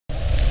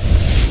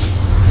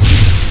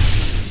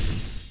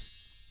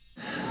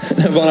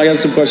Vaughn, I got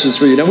some questions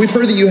for you. Now, we've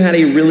heard that you had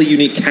a really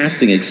unique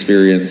casting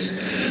experience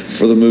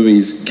for the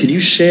movies. Can you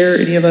share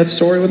any of that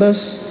story with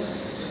us?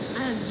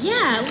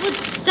 Yeah, well,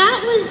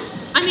 that was...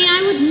 I mean,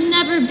 I would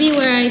never be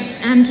where I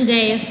am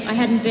today if I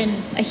hadn't been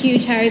a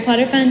huge Harry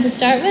Potter fan to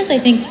start with. I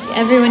think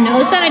everyone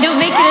knows that. I don't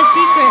make it a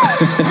secret.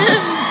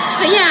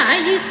 But yeah,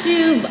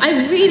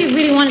 I really,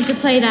 really wanted to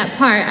play that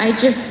part.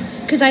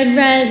 Because I'd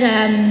read,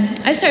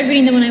 I started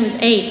reading them when I was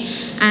 8,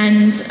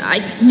 and I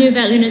knew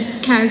about Luna's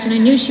character, and I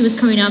knew she was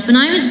coming up, and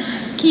I was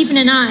keeping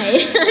an eye.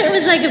 I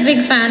was like a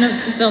big fan of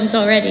the films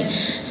already.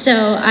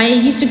 So I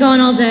used to go on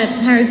all the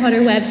Harry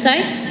Potter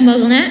websites,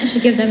 MuggleNet, I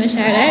should give them a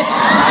shout out.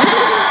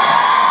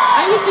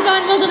 I used to go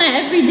on MuggleNet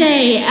every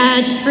day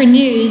just for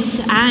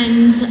news,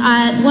 and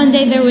one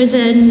day there was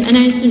an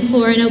announcement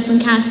for an open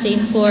casting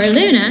for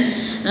Luna,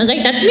 and I was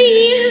like, that's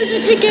me, that's my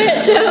ticket.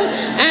 So,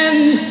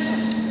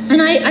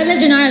 and I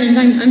lived in Ireland,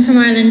 I'm from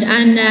Ireland,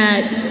 and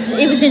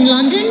it was in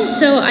London,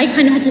 so I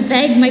kind of had to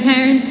beg my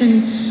parents,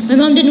 and my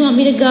mum didn't want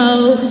me to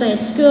go because I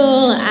had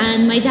school,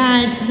 and my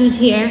dad, who's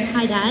here,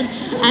 hi Dad,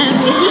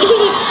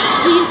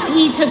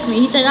 he took me,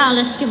 he said, oh,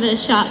 let's give it a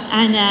shot,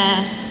 and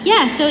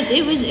yeah, so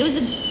it was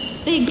a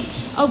big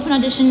open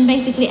audition.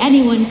 Basically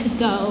anyone could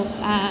go.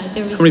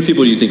 There was... How many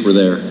people do you think were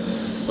there?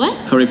 What?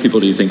 How many people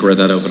do you think were at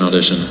that open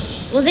audition?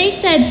 Well, they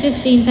said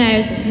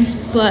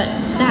 15,000, but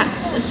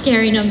that's a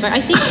scary number.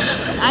 I think,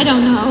 I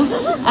don't know.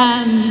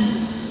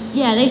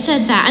 Yeah, they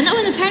said that. And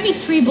then apparently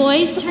 3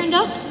 boys turned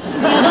up to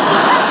the audition.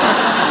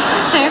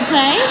 Fair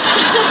play.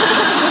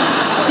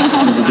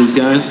 Was it these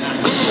guys?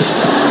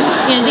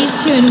 Yeah,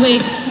 these 2 in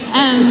wigs.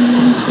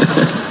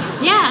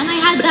 Yeah, and I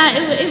had that.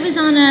 It was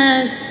on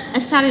a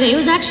Saturday. It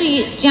was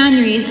actually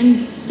January,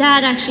 and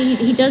Dad actually,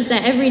 he does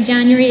that every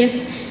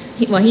January.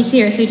 Well, he's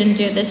here, so he didn't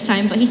do it this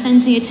time, but he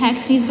sends me a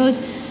text, and he goes,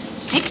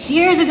 6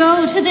 years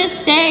ago to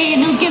this day,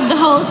 and he'll give the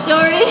whole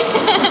story.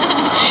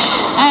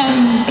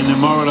 And the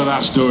moral of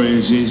that story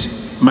is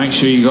make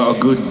sure you got a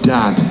good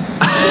dad.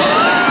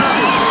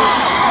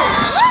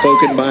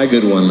 Spoken by a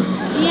good one.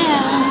 Yeah.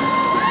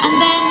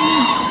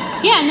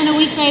 And then a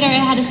week later, I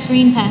had a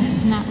screen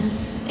test, and that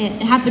was it.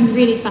 It happened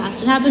really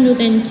fast. It happened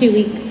within 2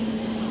 weeks.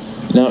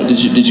 Now, did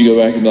you go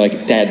back and be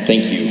like, Dad,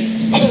 thank you?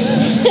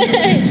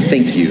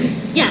 Thank you.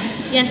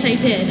 Yes, I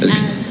did.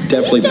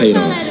 Definitely paid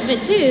off. Out of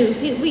it too.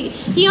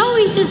 He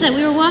always does that.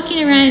 We were walking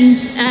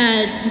around.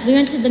 We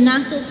went to the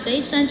NASA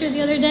Space Center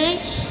the other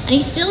day, and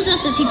he still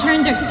does this. He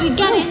turns around because we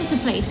get into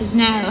places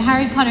now.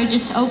 Harry Potter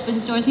just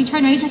opens doors. And he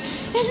turned around. He's like,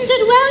 "Isn't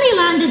it well he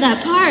landed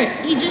that part?"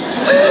 He just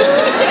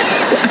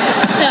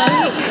so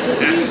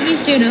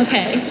he's doing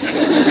okay.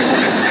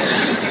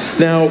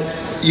 Now,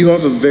 you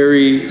have a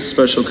very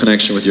special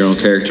connection with your own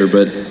character,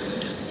 but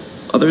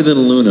other than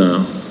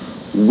Luna,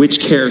 which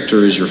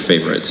character is your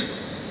favorite?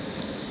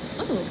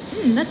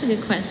 That's a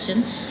good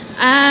question.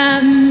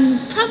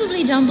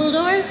 Probably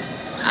Dumbledore.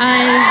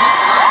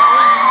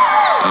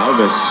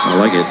 Albus, I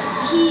like it.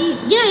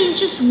 He's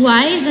just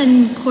wise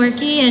and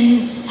quirky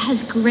and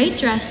has great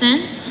dress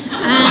sense. And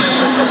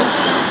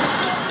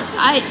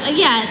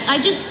I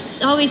just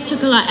always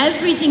took a lot.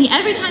 Every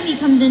time he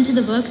comes into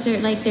the books, or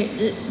like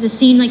the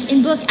scene, like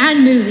in book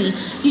and movie,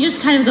 you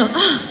just kind of go,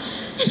 oh,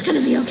 it's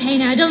gonna be okay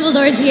now.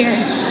 Dumbledore's here.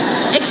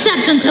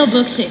 Except until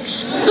book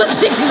 6. Book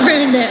 6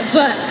 ruined it,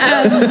 but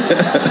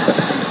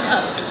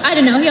I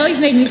don't know. He always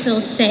made me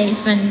feel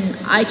safe, and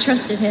I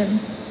trusted him.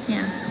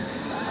 Yeah.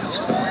 That's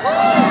cool.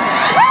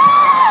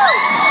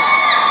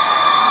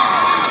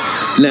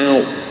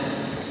 Now,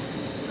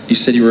 you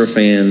said you were a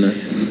fan.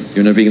 You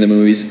ended up being in the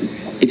movies.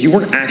 If you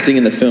weren't acting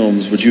in the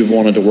films, would you have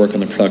wanted to work on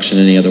the production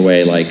in any other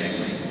way, like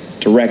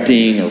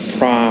directing or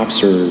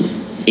props or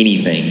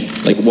anything?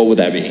 Like, what would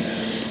that be?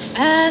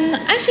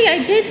 Actually,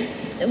 I did.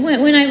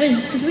 When I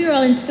was, because we were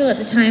all in school at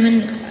the time,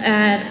 and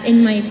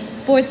in my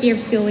 4th year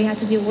of school we had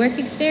to do work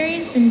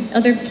experience in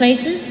other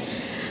places,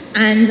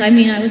 and I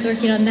mean I was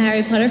working on the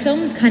Harry Potter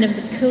films, kind of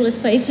the coolest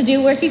place to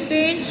do work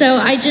experience, so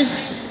I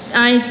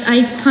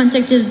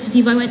contacted the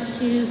people.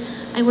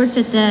 I worked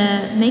at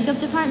the makeup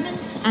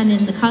department and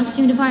in the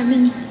costume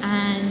department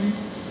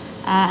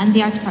and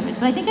the art department,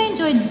 but I think I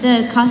enjoyed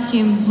the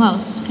costume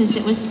most because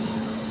it was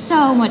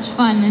so much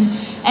fun, and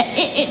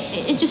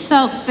it just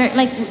felt very,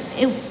 like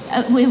it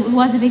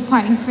was a big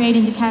part in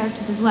creating the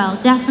characters as well.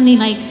 Definitely,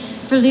 like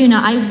for Luna,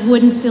 I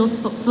wouldn't feel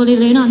fully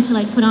Luna until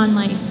I put on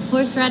my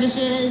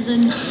horseradishes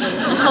and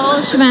the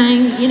whole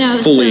shebang, you know.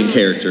 Fully in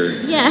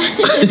character. Yeah.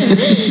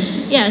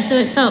 Yeah, so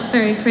it felt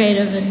very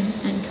creative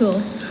and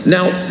cool.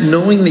 Now,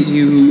 knowing that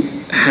you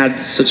had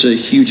such a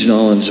huge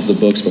knowledge of the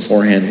books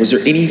beforehand, was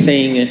there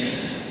anything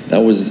that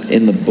was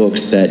in the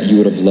books that you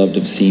would have loved to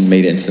have seen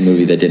made it into the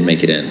movie that didn't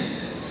make it in?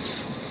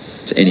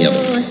 To any of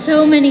them?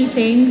 So many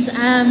things.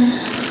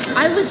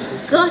 I was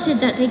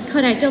gutted that they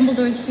cut out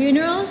Dumbledore's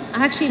funeral.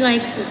 I actually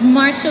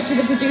marched up to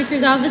the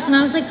producer's office and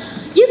I was like,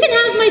 you can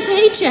have my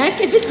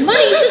paycheck. If it's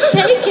money, just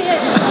take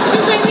it.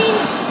 Because I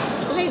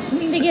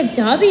mean, they gave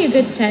Dobby a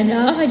good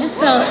send-off. I just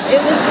felt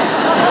it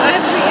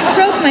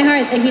broke my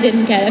heart that he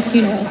didn't get a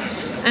funeral.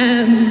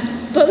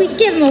 But we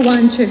gave him a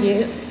 1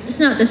 tribute. it's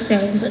not the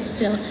same, but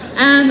still.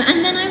 And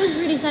then I was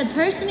really sad.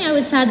 Personally, I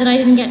was sad that I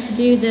didn't get to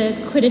do the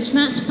Quidditch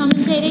match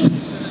commentating,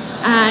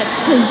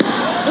 because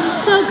it was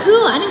so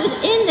cool, and it was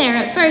in there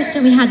at first,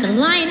 and we had the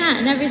line out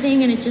and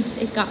everything, and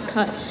it got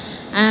cut.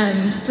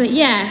 But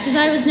yeah, because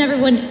I was never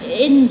one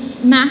in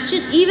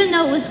matches, even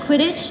though it was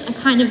Quidditch, I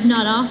kind of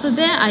nod off a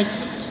bit. I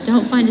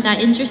don't find it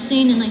that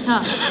interesting, and I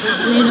thought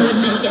Luna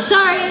would make it.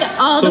 Sorry,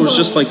 all the So it was boys.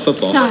 just like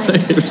football. Sorry.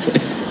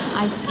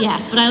 Yeah,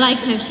 but I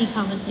liked how she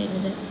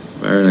commentated it.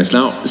 Very nice.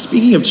 Now,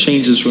 speaking of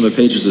changes from the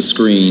pages to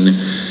screen,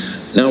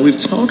 now we've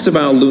talked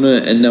about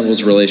Luna and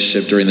Neville's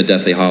relationship during the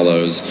Deathly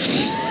Hallows.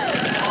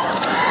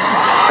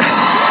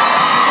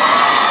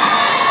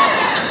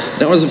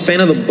 Now, as a fan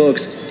of the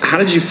books, how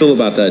did you feel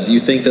about that? Do you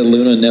think that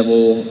Luna and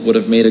Neville would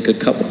have made a good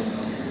couple?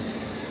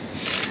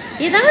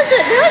 Yeah, that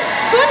was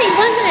funny,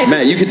 wasn't it?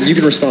 Matt, you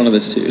can respond to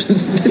this too.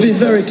 Be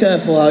very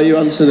careful how you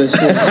answer this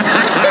one. I know,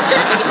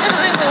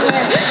 I'm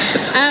aware.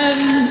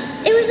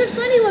 It was a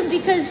funny one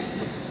because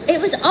it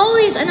was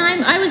always, and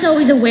I was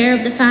always aware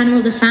of the fan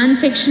world, the fan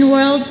fiction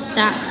world,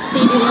 that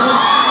CD world,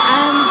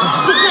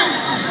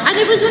 and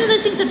it was one of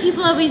those things that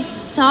people always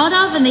thought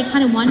of and they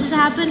kind of wanted to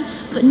happen.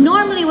 But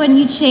normally when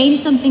you change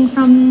something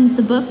from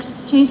the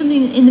books, change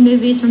something in the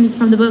movies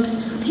from the books,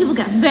 people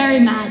get very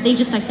mad. They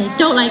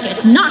don't like it.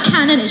 It's not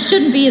canon, it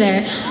shouldn't be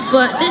there.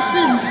 But this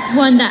was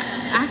one that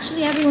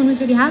actually everyone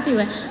was really happy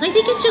with. And I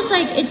think it's just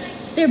like,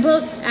 they're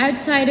both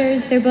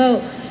outsiders, they're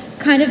both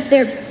kind of,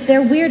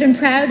 they're weird and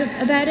proud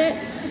about it.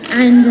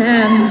 And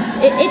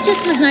it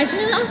just was nice.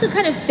 And it also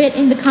kind of fit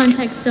in the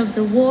context of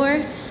the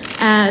war,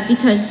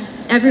 because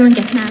everyone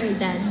gets married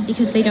then,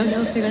 because they don't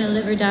know if they're going to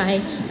live or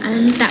die.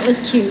 And that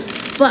was cute.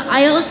 But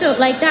I also,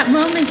 like that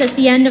moment at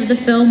the end of the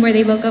film where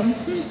they both go,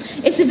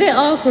 it's a bit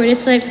awkward.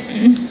 It's like,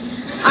 personally,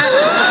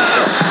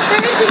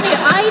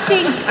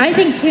 I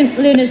think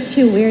Luna's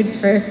too weird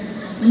for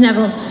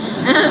Neville.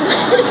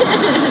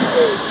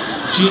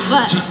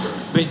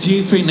 But do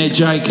you think that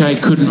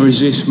JK couldn't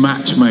resist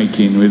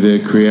matchmaking with her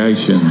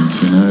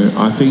creations? You know,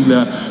 I think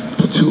that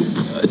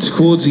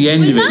towards the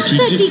end of it, she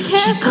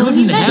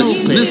couldn't help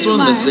it. This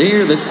one, this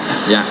here, this,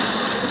 yeah.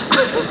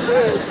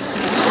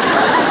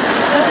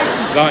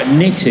 Like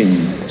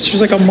knitting. She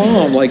was like a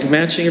mom, like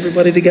matching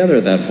everybody together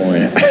at that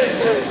point.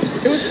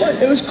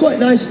 It was quite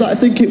nice. That I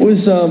think it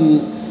was,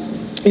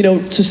 you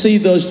know, to see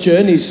those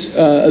journeys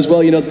as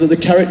well. You know, the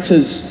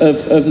characters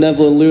of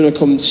Neville and Luna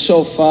come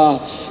so far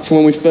from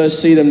when we first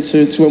see them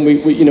to when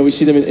we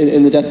see them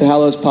in the Deathly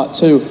Hallows Part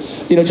 2.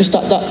 You know, just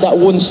that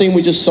one scene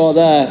we just saw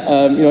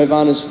there. You know,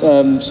 Evanna's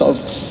sort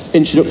of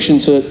introduction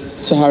to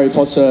Harry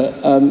Potter.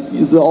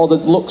 All the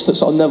looks that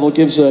sort of Neville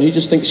gives her. He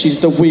just thinks she's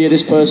the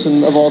weirdest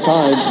person of all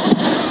time.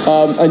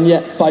 And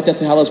yet, by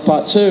Deathly Hallows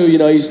Part 2, you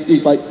know,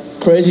 he's like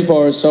crazy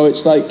for her. So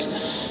it's like,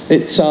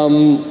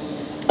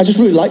 I just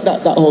really like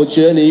that whole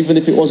journey, even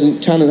if it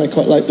wasn't canon. I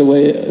quite like the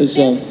way it is.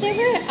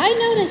 I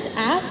noticed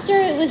after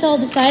it was all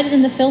decided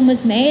and the film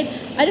was made,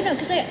 I don't know,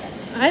 because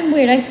I'm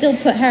weird, I still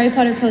put Harry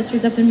Potter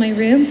posters up in my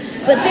room,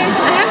 but I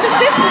have the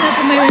 5th one up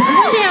in my room, and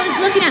one day I was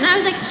looking at it and I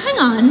was like, hang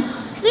on,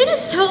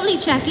 Luna's totally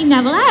checking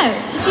Neville out.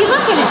 If you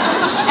look at it,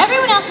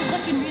 everyone else is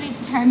looking really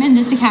determined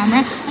at the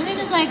camera, and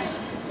Luna's like,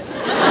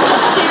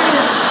 staring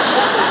at him,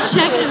 just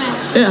checking him out.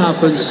 It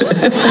happens.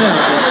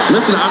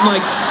 Listen, I'm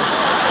like,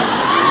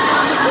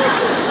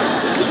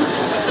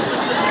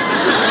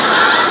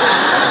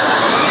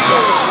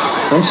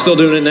 I'm still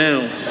doing it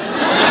now.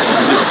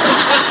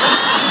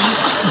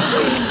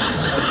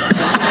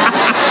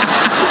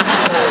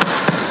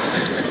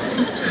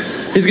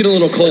 He's getting a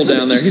little cold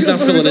down there. He's not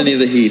feeling any of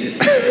the heat.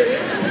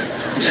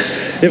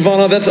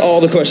 Evanna, that's all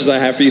the questions I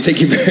have for you.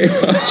 Thank you very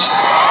much.